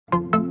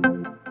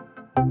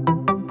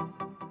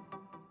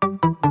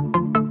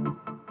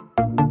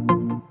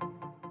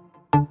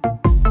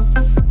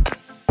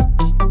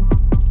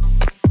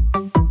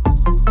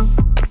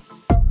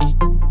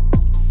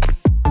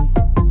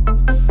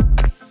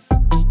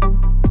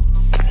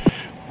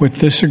With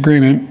this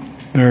agreement,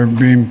 they're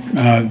being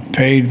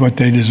paid what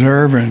they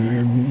deserve,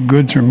 and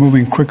goods are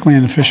moving quickly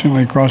and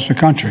efficiently across the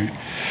country.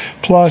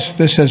 Plus,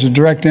 this has a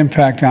direct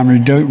impact on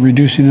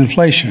reducing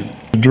inflation.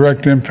 A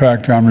direct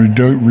impact on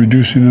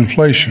reducing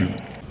inflation.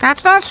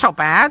 That's not so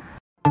bad.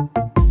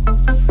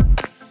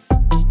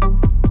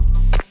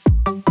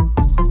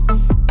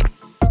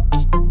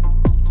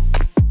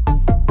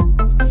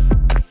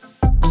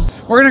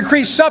 We're going to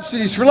increase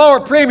subsidies for lower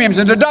premiums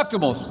and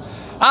deductibles,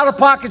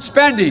 out-of-pocket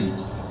spending.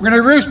 We're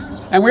going to reduce,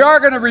 and we are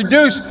going to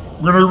reduce.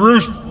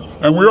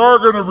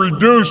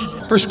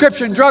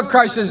 Prescription drug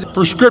crisis. The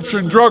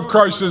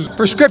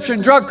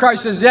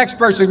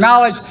experts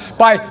acknowledge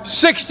by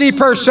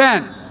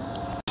 60%.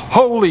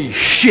 Holy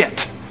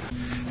shit!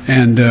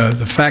 And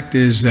the fact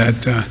is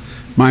that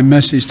my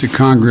message to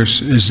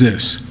Congress is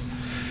this.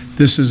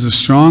 This is the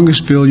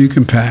strongest bill you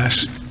can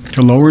pass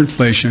to lower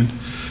inflation,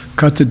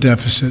 cut the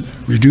deficit,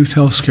 reduce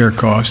health care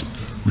costs.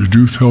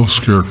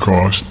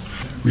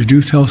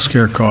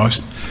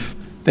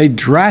 They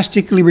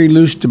drastically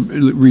reduce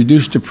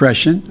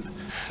depression.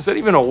 Is that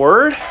even a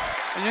word?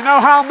 And you know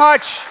how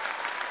much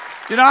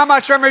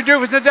I'm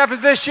reducing the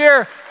deficit this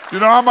year?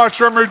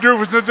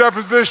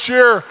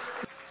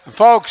 And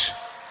folks,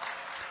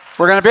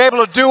 we're going to be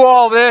able to do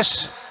all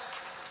this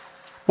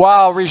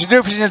while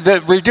reducing the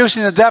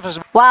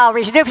deficit by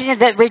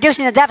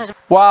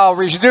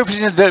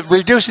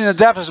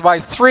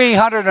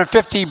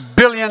 $350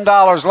 billion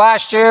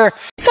last year.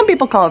 Some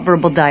people call it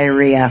verbal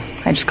diarrhea.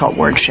 I just call it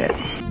word shit.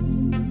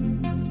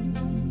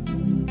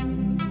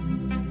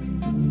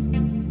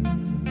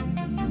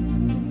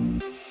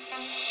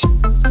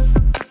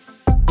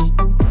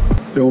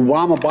 The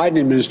Obama-Biden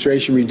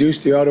administration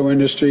reduced the auto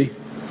industry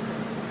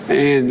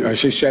and, I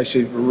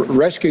should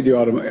rescue the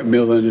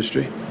automobile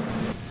industry.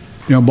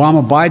 The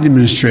Obama-Biden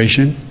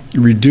administration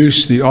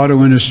reduced the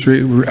auto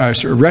industry,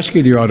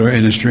 rescued the auto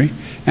industry,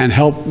 and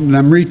helped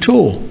them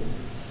retool.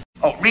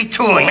 Oh,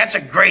 retooling, that's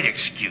a great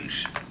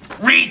excuse.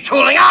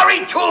 Retooling, I'll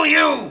retool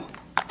you!